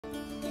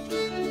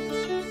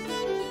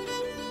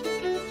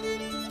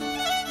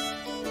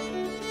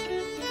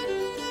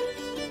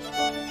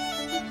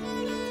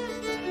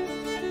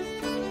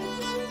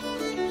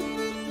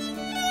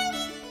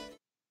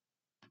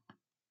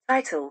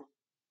Title: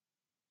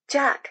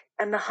 Jack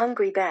and the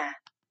Hungry Bear.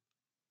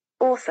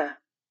 Author: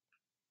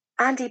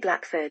 Andy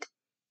Blackford.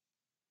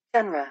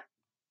 Genre: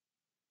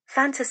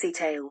 fantasy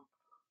tale.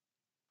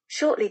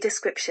 Shortly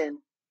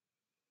description: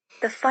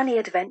 the funny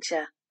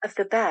adventure of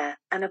the bear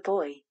and a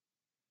boy.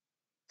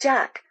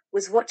 Jack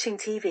was watching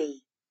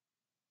TV.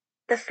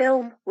 The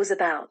film was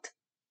about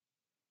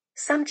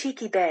some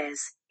cheeky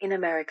bears in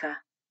America.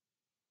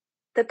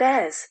 The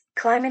bears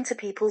climb into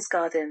people's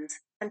gardens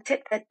and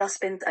tip their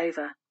dustbins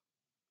over.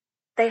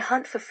 They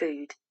hunt for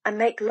food and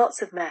make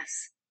lots of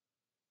mess,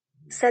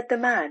 said the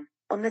man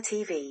on the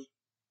TV.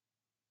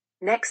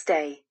 Next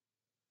day,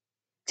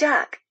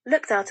 Jack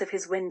looked out of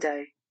his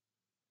window.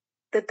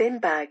 The bin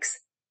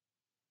bags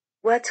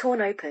were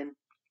torn open,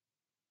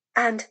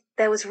 and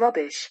there was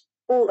rubbish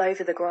all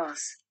over the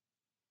grass.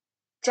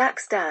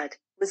 Jack's dad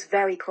was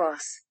very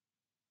cross.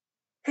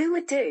 Who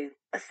would do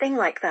a thing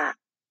like that?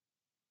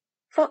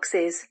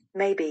 Foxes,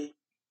 maybe,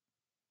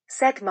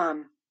 said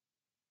Mum.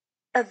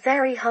 A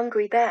very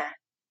hungry bear,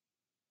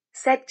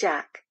 said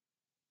Jack.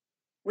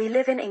 We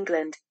live in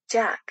England,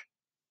 Jack,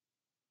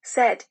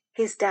 said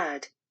his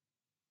dad.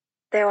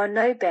 There are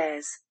no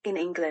bears in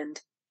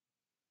England.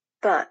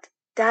 But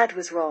Dad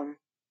was wrong.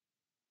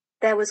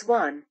 There was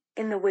one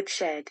in the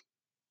woodshed.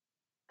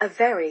 A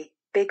very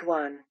big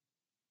one.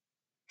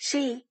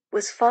 She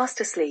was fast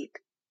asleep.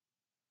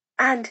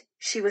 And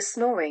she was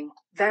snoring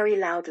very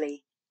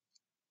loudly.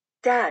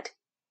 Dad,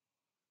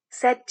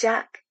 said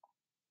Jack.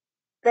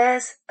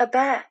 There's a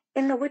bear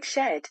in the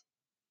woodshed.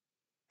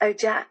 Oh,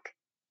 Jack,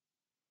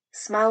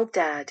 smiled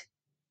Dad.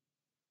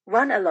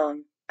 Run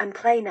along and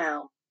play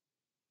now.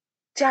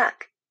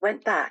 Jack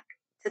went back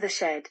to the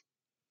shed.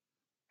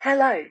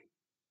 Hello,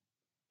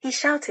 he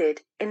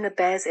shouted in the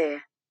bear's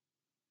ear.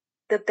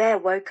 The bear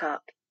woke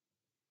up.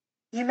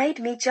 You made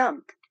me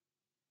jump,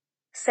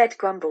 said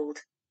Grumbled.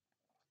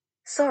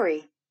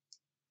 Sorry,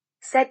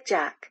 said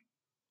Jack.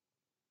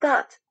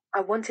 But I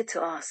wanted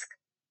to ask.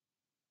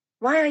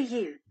 Why are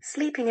you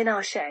sleeping in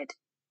our shed?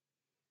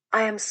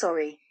 I am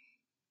sorry,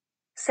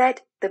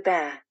 said the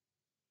bear.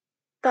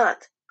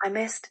 But I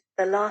missed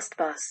the last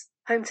bus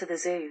home to the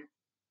zoo.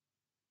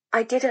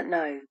 I didn't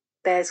know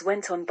bears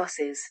went on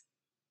buses,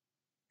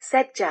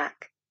 said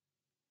Jack.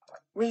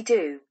 We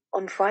do,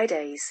 on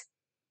Fridays,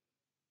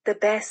 the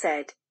bear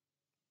said.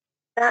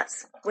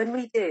 That's when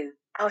we do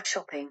our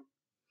shopping.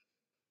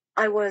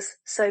 I was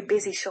so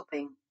busy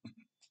shopping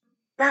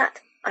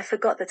that I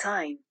forgot the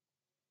time,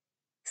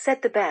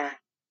 said the bear.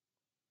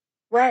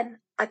 When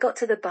I got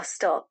to the bus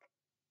stop,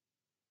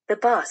 the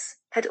bus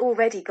had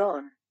already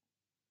gone.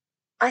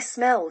 I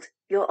smelled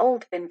your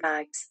old bin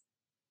bags,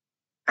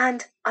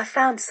 and I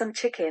found some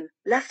chicken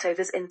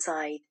leftovers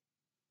inside.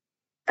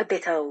 A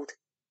bit old,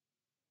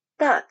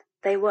 but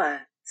they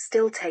were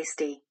still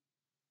tasty.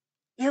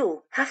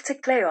 You'll have to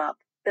clear up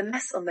the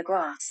mess on the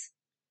grass.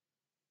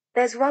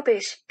 There's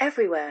rubbish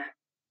everywhere.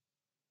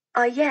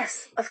 Ah,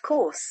 yes, of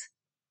course,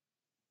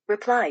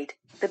 replied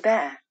the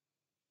bear.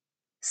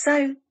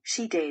 So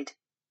she did.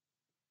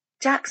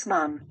 Jack's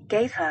mum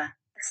gave her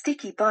a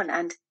sticky bun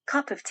and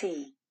cup of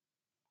tea.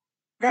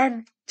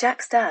 Then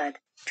Jack's dad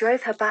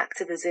drove her back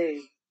to the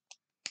zoo.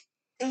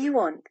 Do you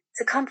want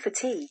to come for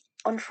tea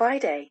on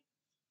Friday?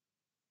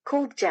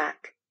 Called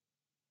Jack.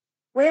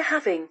 We're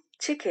having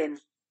chicken.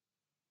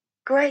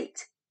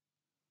 Great,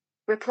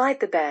 replied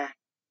the bear.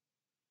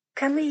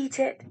 Can we eat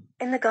it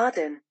in the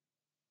garden?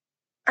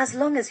 As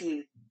long as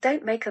you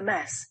don't make a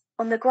mess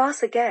on the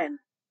grass again.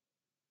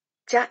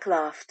 Jack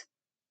laughed.